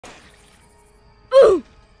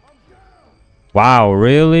Wow,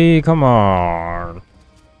 really? Come on.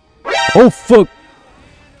 Oh, fuck.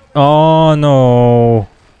 Oh, no.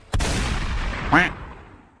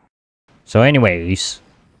 So anyways,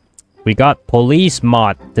 we got police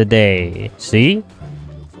mod today. See?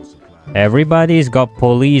 Everybody's got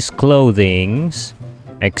police clothings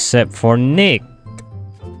except for Nick.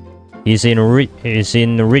 He's in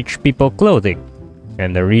rich people clothing.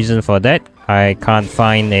 And the reason for that, I can't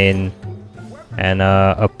find an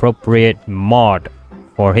appropriate mod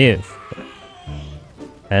for him.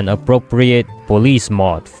 An appropriate police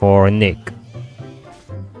mod for Nick.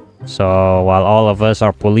 So while all of us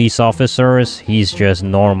are police officers, he's just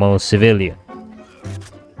normal civilian.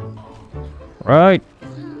 Right.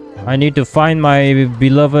 I need to find my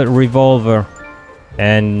beloved revolver.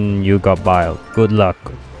 And you got biled. Good luck.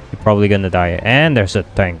 You're probably gonna die. And there's a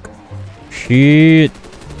tank. Shit.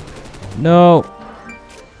 No.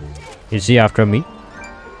 Is he after me?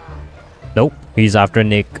 Nope. He's after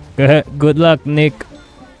Nick. Good luck, Nick.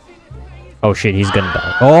 Oh shit, he's gonna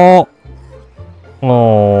die. Oh.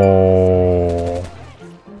 Oh.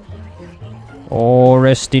 Oh,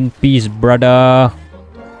 rest in peace, brother.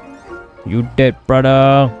 You dead,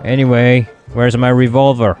 brother. Anyway, where's my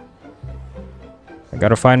revolver? I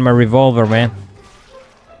gotta find my revolver, man.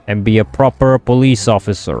 And be a proper police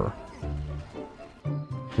officer.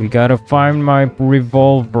 We gotta find my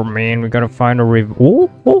revolver, man. We gotta find a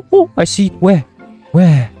Oh, I see. Where?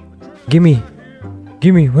 Gimme.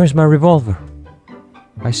 Where's my revolver?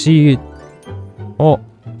 I see it.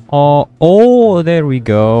 Oh, there we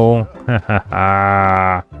go.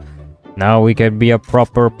 Now we can be a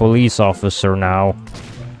proper police officer now.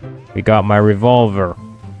 We got my revolver.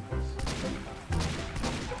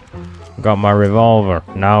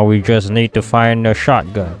 Now we just need to find a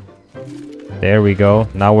shotgun. There we go.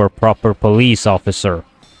 Now we're proper police officer.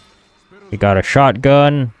 We got a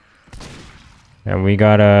shotgun. And we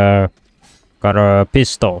got a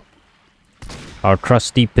pistol. Our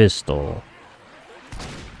trusty pistol.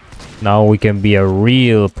 Now we can be a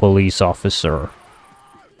real police officer.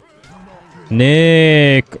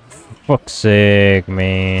 Nick! Fuck's sake,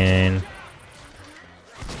 man.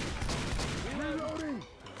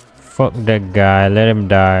 Fuck that guy. Let him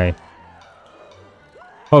die.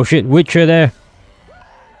 Oh shit, Witcher there.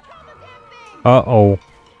 Uh-oh.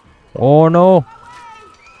 Oh no.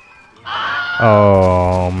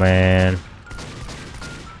 Oh man.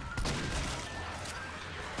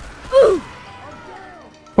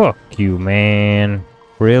 Fuck you, man.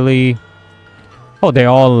 Really? Oh, they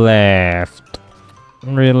all left.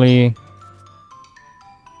 Really?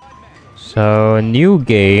 So, new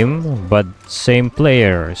game, but same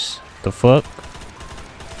players. The fuck?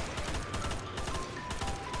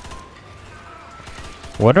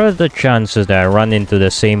 What are the chances that I run into the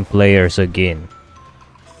same players again?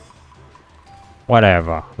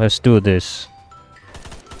 Whatever. Let's do this.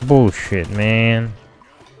 Bullshit, man.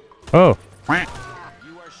 Oh.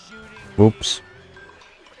 Oops.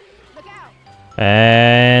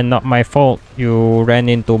 And not my fault. You ran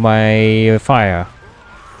into my fire.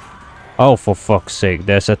 Oh, for fuck's sake.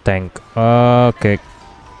 There's a tank. Okay.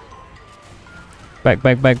 Back.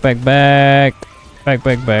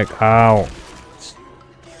 Ow.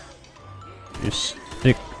 You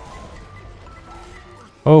stick.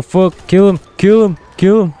 Oh fuck. Kill him.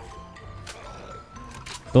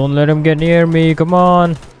 Don't let him get near me. Come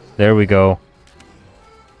on. There we go.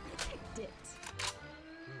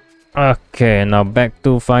 Okay, now back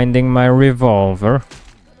to finding my revolver.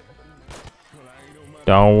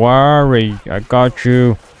 Don't worry, I got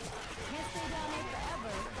you.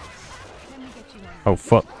 Oh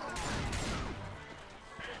fuck.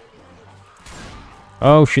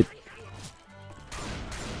 Oh shit.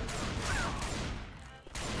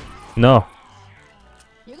 No.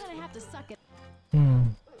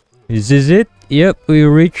 Is this it? Yep, we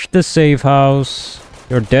reached the safe house.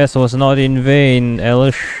 Your death was not in vain,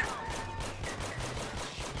 Elish.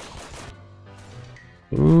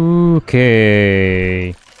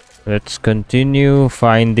 Okay. Let's continue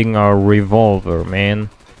finding our revolver, man.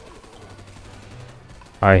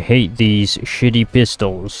 I hate these shitty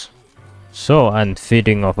pistols. So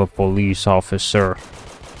unfitting of a police officer.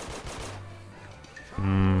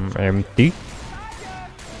 Empty.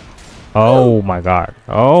 Oh my god.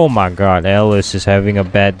 Ellis is having a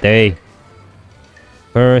bad day.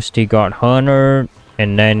 First he got hunted,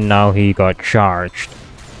 and then now he got charged.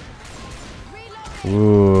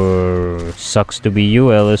 Ooh, sucks to be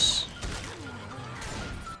you, Ellis.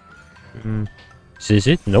 Is this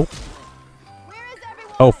it? Nope.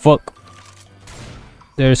 Oh fuck.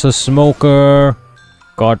 There's a smoker.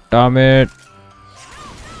 God damn it.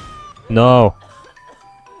 No.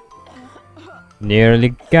 Nearly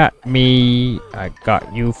got me. I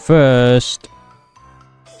got you first.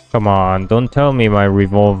 Come on, don't tell me my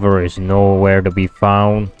revolver is nowhere to be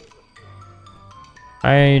found.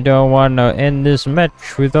 I don't wanna end this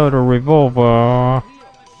match without a revolver.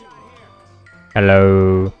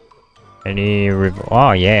 Hello. Any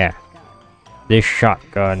oh yeah. This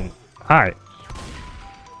shotgun. Hi.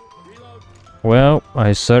 Well,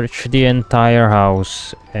 I searched the entire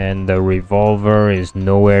house and the revolver is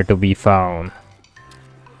nowhere to be found.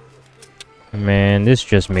 Man, this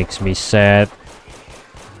just makes me sad.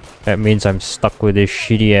 That means I'm stuck with this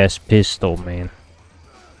shitty ass pistol, man.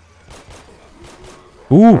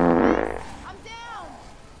 Ooh!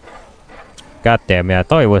 God damn it, I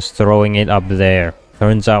thought he was throwing it up there.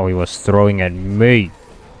 Turns out he was throwing at me.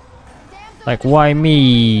 Like, why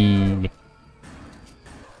me?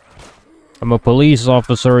 I'm a police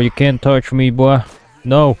officer, you can't touch me, boy.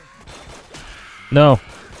 No. No.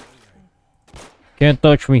 Can't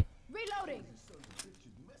touch me.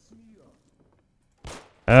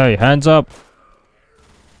 Hey, hands up.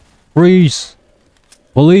 Freeze.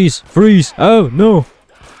 Police, freeze. Oh, no.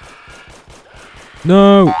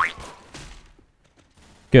 No.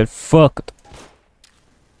 Get fucked.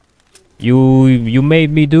 You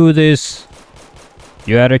made me do this.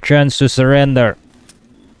 You had a chance to surrender.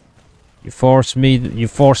 You forced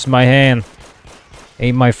my hand.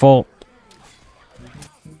 Ain't my fault.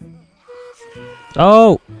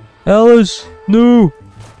 Oh, Alice, no.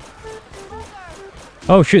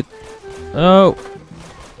 Oh shit. Oh.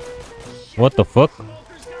 What the fuck?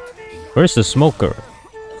 Where's the smoker?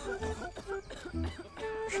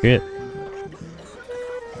 Shit.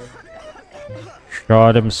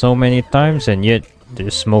 Shot him so many times and yet the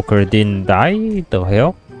smoker didn't die? The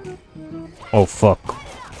hell? Oh fuck.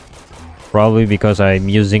 Probably because I'm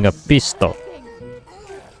using a pistol.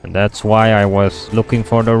 And that's why I was looking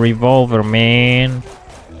for the revolver, man.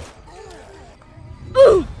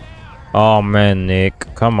 Oh man, Nick,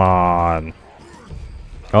 come on.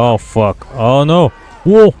 Oh fuck. Oh no.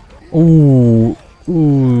 Whoa. Ooh.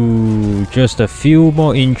 Ooh. Just a few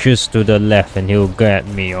more inches to the left and he'll get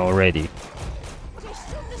me already.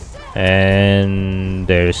 And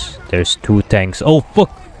there's two tanks. Oh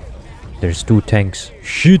fuck. There's two tanks.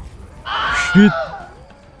 Shit. Shit.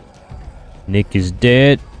 Nick is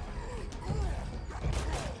dead.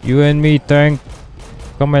 You and me, tank.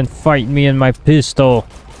 Come and fight me and my pistol.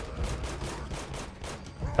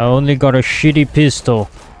 I only got a shitty pistol.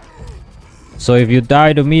 So if you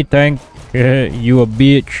die to me, tank, you a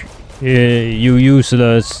bitch. You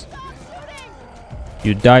useless.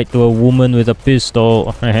 You died to a woman with a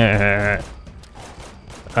pistol.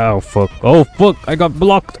 Oh fuck. Oh fuck. I got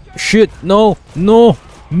blocked. Shit. No. No.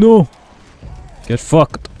 No. Get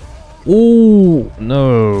fucked. Ooh.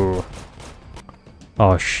 No.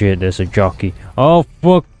 Oh shit. There's a jockey. Oh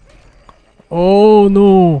fuck. Oh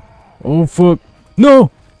no. Oh fuck. No.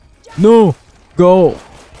 No. Go.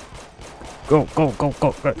 Go. Go. Go.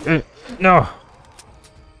 Go. No.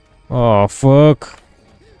 Oh fuck.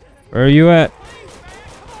 Where are you at?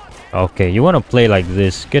 Okay, you wanna play like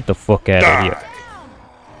this? Get the fuck out of here.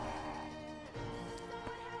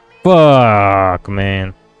 Fuck,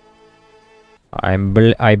 man. I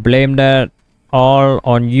blame that all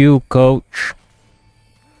on you, coach.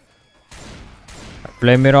 I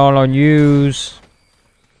blame it all on yous.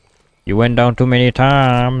 You went down too many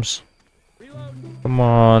times. Come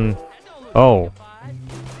on. Oh.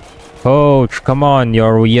 Coach, come on,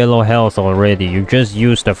 you're yellow health already. You just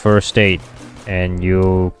used the first aid. And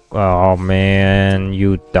you... Oh man,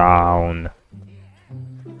 you down.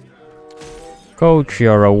 Coach,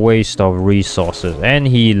 you're a waste of resources. And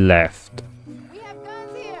he left.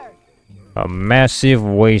 A massive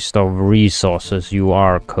waste of resources you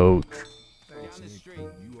are, coach.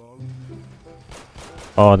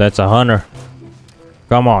 Oh, that's a hunter.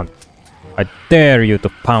 Come on. I dare you to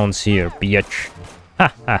pounce here, bitch.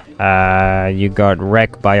 Ha ha ha. You got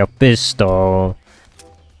wrecked by a pistol.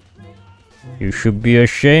 You should be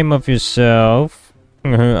ashamed of yourself.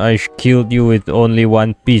 I killed you with only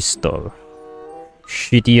one pistol.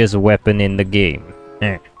 Shittiest weapon in the game.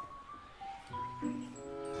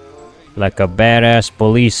 Like a badass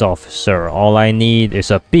police officer, all I need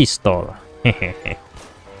is a pistol.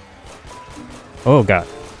 Oh god.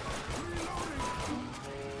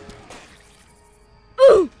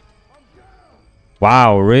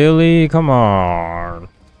 Wow, really? Come on.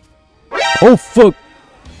 Oh fuck!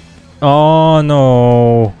 Oh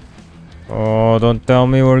no. Oh, don't tell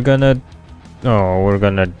me we're gonna... Oh, we're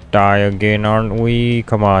gonna die again, aren't we?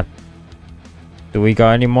 Come on. Do we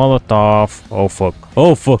got any Molotov? Oh fuck.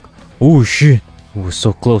 Oh fuck. Oh shit. Oh,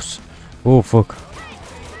 so close. Oh fuck.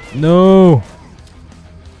 No.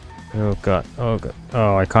 Oh god, oh god.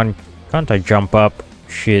 Oh, I can't I jump up?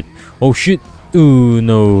 Shit. Oh shit. Ooh,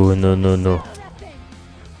 no, no, no, no.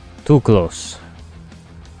 Too close.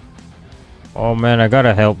 Oh man, I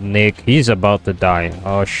gotta help Nick. He's about to die.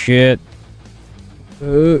 Oh shit.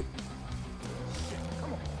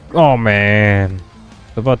 Oh man.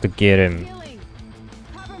 About to get him.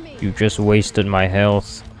 You just wasted my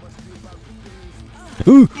health.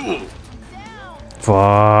 Ooh.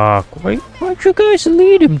 Fuck. Why'd you guys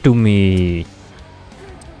lead him to me?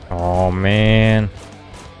 Oh man.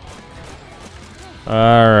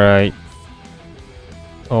 Alright.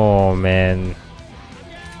 Oh man.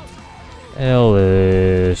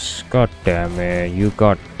 Ellis. God damn it. You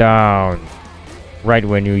got down. Right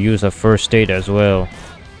when you use a first aid as well.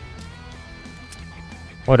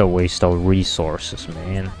 What a waste of resources,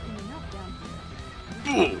 man.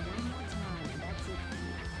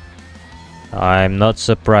 I'm not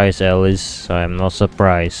surprised, Ellis. I'm not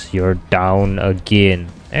surprised. You're down again.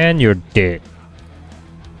 And you're dead.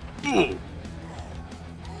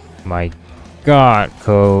 My god,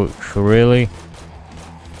 coach. Really?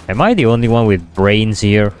 Am I the only one with brains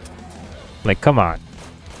here? Like, come on.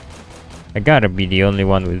 I gotta be the only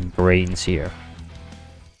one with brains here.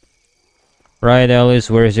 Right, Ellis,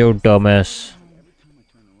 where's your dumbass?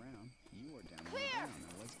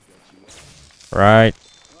 Right.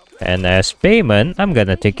 And as payment, I'm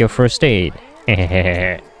gonna take your first aid.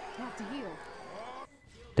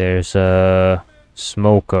 There's a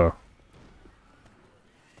smoker.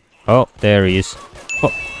 Oh, there he is.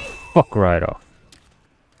 Oh, fuck right off.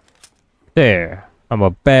 There. I'm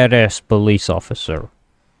a badass police officer.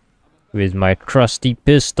 With my trusty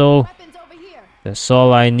pistol. That's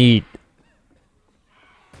all I need.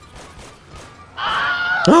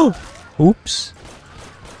 Oh! Oops.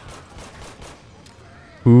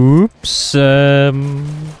 Oops.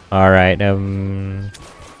 Alright,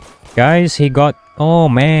 guys, he got... Oh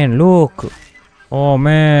man, look. Oh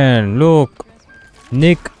man, look.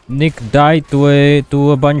 Nick died to a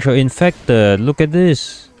bunch of infected. Look at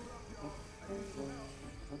this.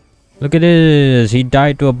 Look at this. He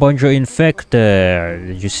died to a bunch of infected.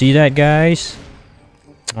 Did you see that, guys?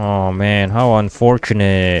 Oh man, how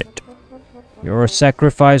unfortunate. Your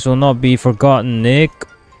sacrifice will not be forgotten, Nick.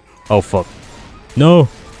 Oh fuck. No.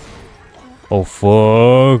 Oh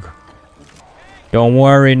fuck. Don't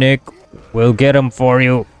worry, Nick. We'll get him for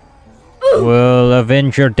you. We'll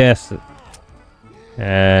avenge your death.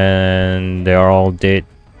 And they're all dead.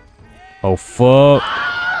 Oh fuck.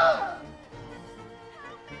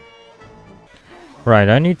 Right,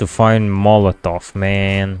 I need to find Molotov,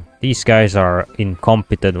 man. These guys are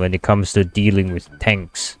incompetent when it comes to dealing with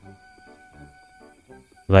tanks.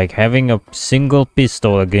 Like, having a single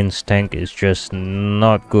pistol against tank is just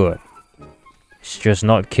not good. It's just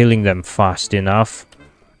not killing them fast enough.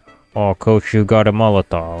 Oh, coach, you got a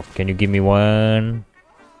Molotov. Can you give me one?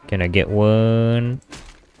 Can I get one?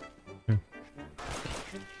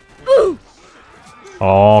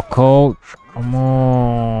 Oh, coach, come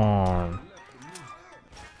on.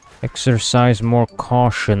 Exercise more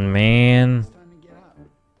caution, man.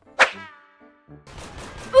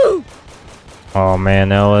 Oh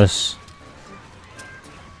man, Ellis.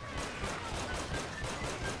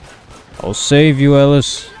 I'll save you,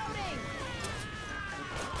 Ellis.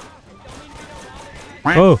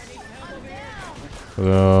 Oh!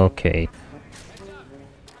 Okay.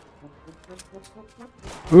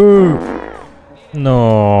 Ooh.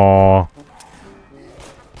 No.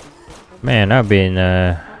 Man, I've been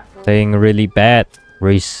playing really bad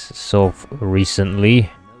recently.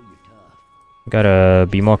 Gotta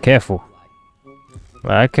be more careful.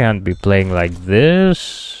 I can't be playing like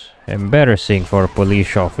this. Embarrassing for a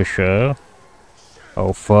police officer.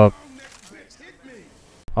 Oh fuck.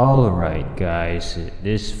 Alright guys,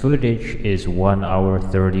 this footage is 1 hour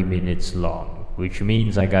 30 minutes long, which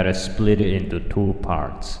means I gotta split it into 2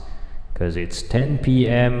 parts. Cause it's 10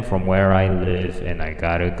 PM from where I live and I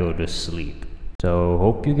gotta go to sleep. So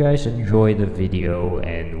hope you guys enjoy the video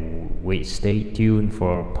and stay tuned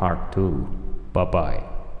for part 2. Bye bye.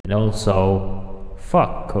 And also,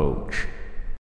 fuck coach.